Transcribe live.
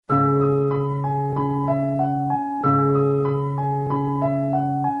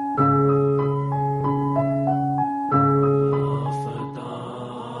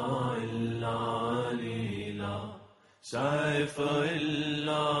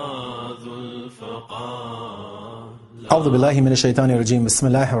أعوذ بالله من الشيطان الرجيم. بسم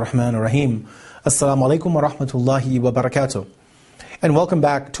الله الرحمن الرحيم. Assalamu alaikum wa rahmatullahi wa barakatuh. And welcome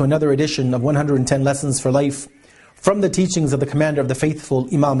back to another edition of 110 Lessons for Life from the teachings of the Commander of the Faithful,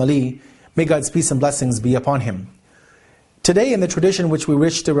 Imam Ali. May God's peace and blessings be upon him. Today, in the tradition which we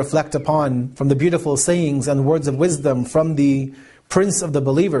wish to reflect upon from the beautiful sayings and words of wisdom from the Prince of the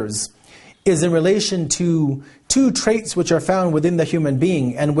Believers, is in relation to two traits which are found within the human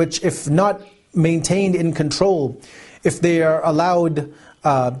being, and which, if not maintained in control, if they are allowed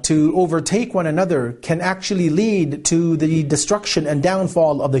to overtake one another, can actually lead to the destruction and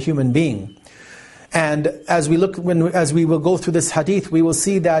downfall of the human being. And as we will go through this hadith, we will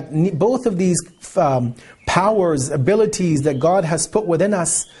see that both of these powers, abilities that God has put within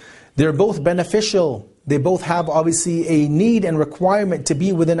us, they're both beneficial. They both have obviously a need and requirement to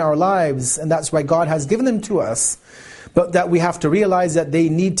be within our lives, and that's why God has given them to us. But that we have to realize that they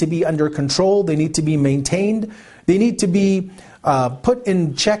need to be under control, they need to be maintained, they need to be put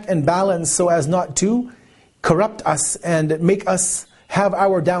in check and balance so as not to corrupt us and make us have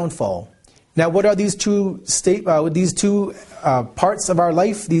our downfall. Now, what are these two parts of our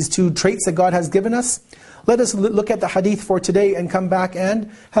life, these two traits that God has given us? Let us look at the hadith for today and come back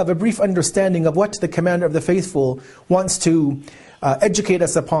and have a brief understanding of what the Commander of the Faithful wants to educate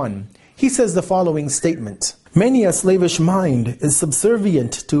us upon. He says the following statement: "Many a slavish mind is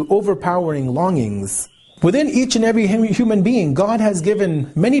subservient to overpowering longings." Within each and every human being, God has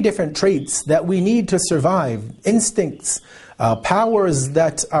given many different traits that we need to survive, instincts, powers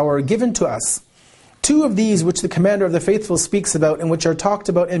that are given to us. Two of these which the Commander of the Faithful speaks about, and which are talked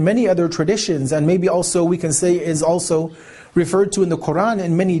about in many other traditions, and maybe also we can say is also referred to in the Quran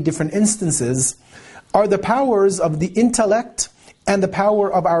in many different instances, are the powers of the intellect and the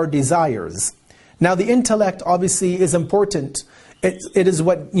power of our desires. Now, the intellect obviously is important. It is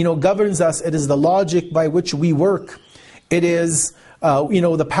what governs us. It is the logic by which we work. It is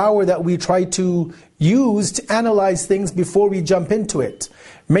the power that we try to use to analyze things before we jump into it.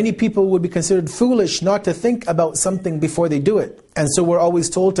 Many people would be considered foolish not to think about something before they do it. And so we're always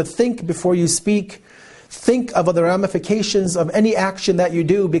told to think before you speak. Think of the ramifications of any action that you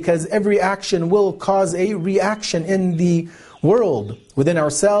do, because every action will cause a reaction in the world, within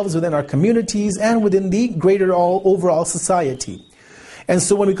ourselves, within our communities, and within the greater overall society. And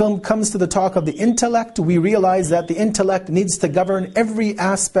so when it comes to the talk of the intellect, we realize that the intellect needs to govern every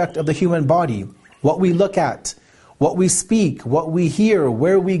aspect of the human body. What we look at, what we speak, what we hear,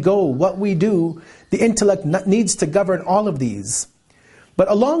 where we go, what we do, the intellect needs to govern all of these. But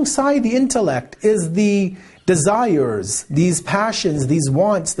alongside the intellect is the desires, these passions, these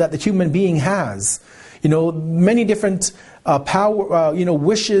wants that the human being has. Many different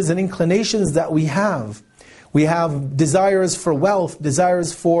wishes and inclinations that we have. We have desires for wealth,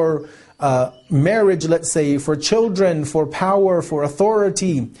 desires for marriage, let's say, for children, for power, for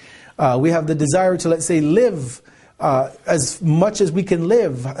authority. We have the desire to, let's say, live as much as we can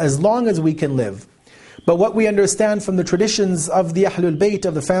live, as long as we can live. But what we understand from the traditions of the Ahlul Bayt,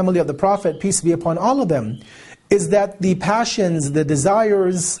 of the family of the Prophet, peace be upon all of them, is that the passions, the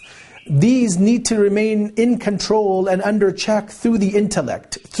desires, these need to remain in control and under check through the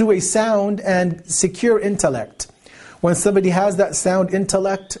intellect, through a sound and secure intellect. When somebody has that sound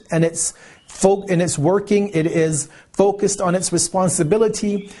intellect and it's working, it is focused on its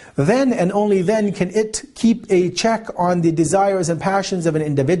responsibility, then and only then can it keep a check on the desires and passions of an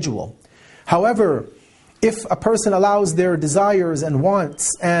individual. However, if a person allows their desires and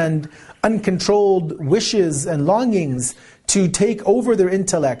wants and uncontrolled wishes and longings to take over their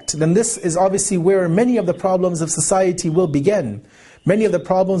intellect, then this is obviously where many of the problems of society will begin. Many of the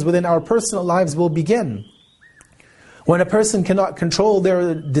problems within our personal lives will begin. When a person cannot control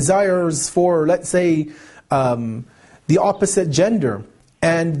their desires for, let's say, the opposite gender,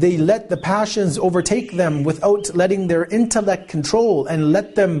 and they let the passions overtake them without letting their intellect control and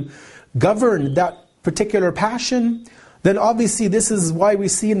let them govern that particular passion, then obviously this is why we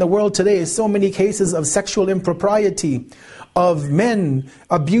see in the world today so many cases of sexual impropriety, of men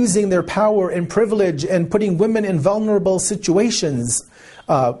abusing their power and privilege and putting women in vulnerable situations.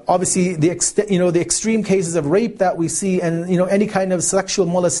 Obviously, the extreme cases of rape that we see, and any kind of sexual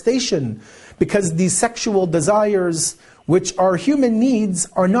molestation, because these sexual desires, which are human needs,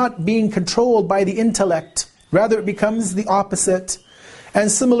 are not being controlled by the intellect. Rather, it becomes the opposite. And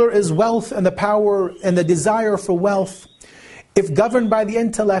similar is wealth and the power and the desire for wealth. If governed by the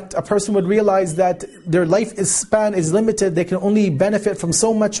intellect, a person would realize that their life span is limited. They can only benefit from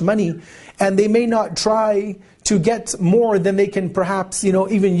so much money, and they may not try to get more than they can perhaps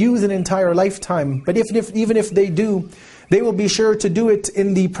even use an entire lifetime. But even if they do, they will be sure to do it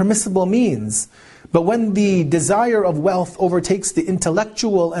in the permissible means. But when the desire of wealth overtakes the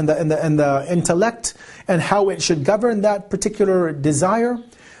intellectual and the intellect and how it should govern that particular desire,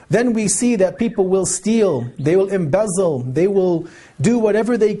 then we see that people will steal, they will embezzle, they will do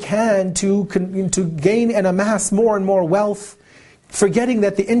whatever they can to gain and amass more and more wealth, forgetting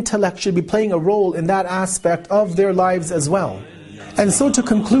that the intellect should be playing a role in that aspect of their lives as well. And so to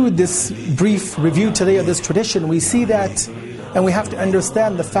conclude this brief review today of this tradition, we see that, and we have to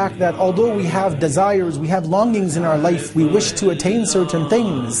understand the fact that although we have desires, we have longings in our life, we wish to attain certain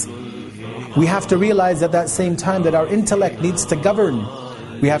things, we have to realize at that same time that our intellect needs to govern.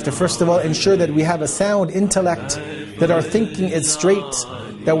 We have to first of all ensure that we have a sound intellect, that our thinking is straight,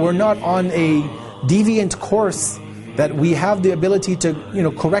 that we're not on a deviant course, that we have the ability to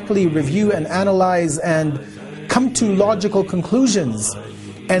correctly review and analyze and come to logical conclusions.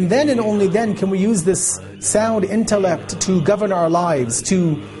 And then and only then can we use this sound intellect to govern our lives,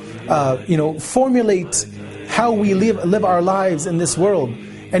 to formulate how we live our lives in this world.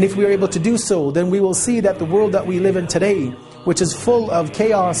 And if we are able to do so, then we will see that the world that we live in today, which is full of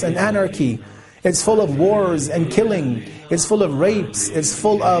chaos and anarchy, it's full of wars and killing, it's full of rapes, it's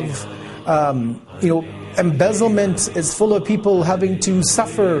full of embezzlement, it's full of people having to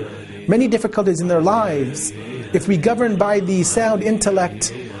suffer many difficulties in their lives. If we govern by the sound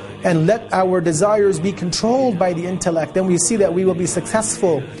intellect and let our desires be controlled by the intellect, then we see that we will be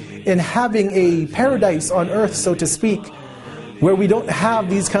successful in having a paradise on earth, so to speak, where we don't have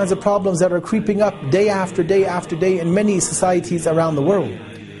these kinds of problems that are creeping up day after day after day in many societies around the world.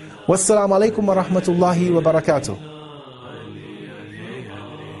 Wassalamu alaikum wa rahmatullahi wa barakatuh.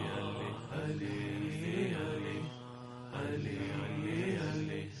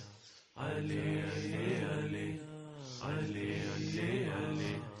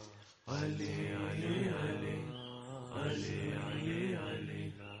 Ali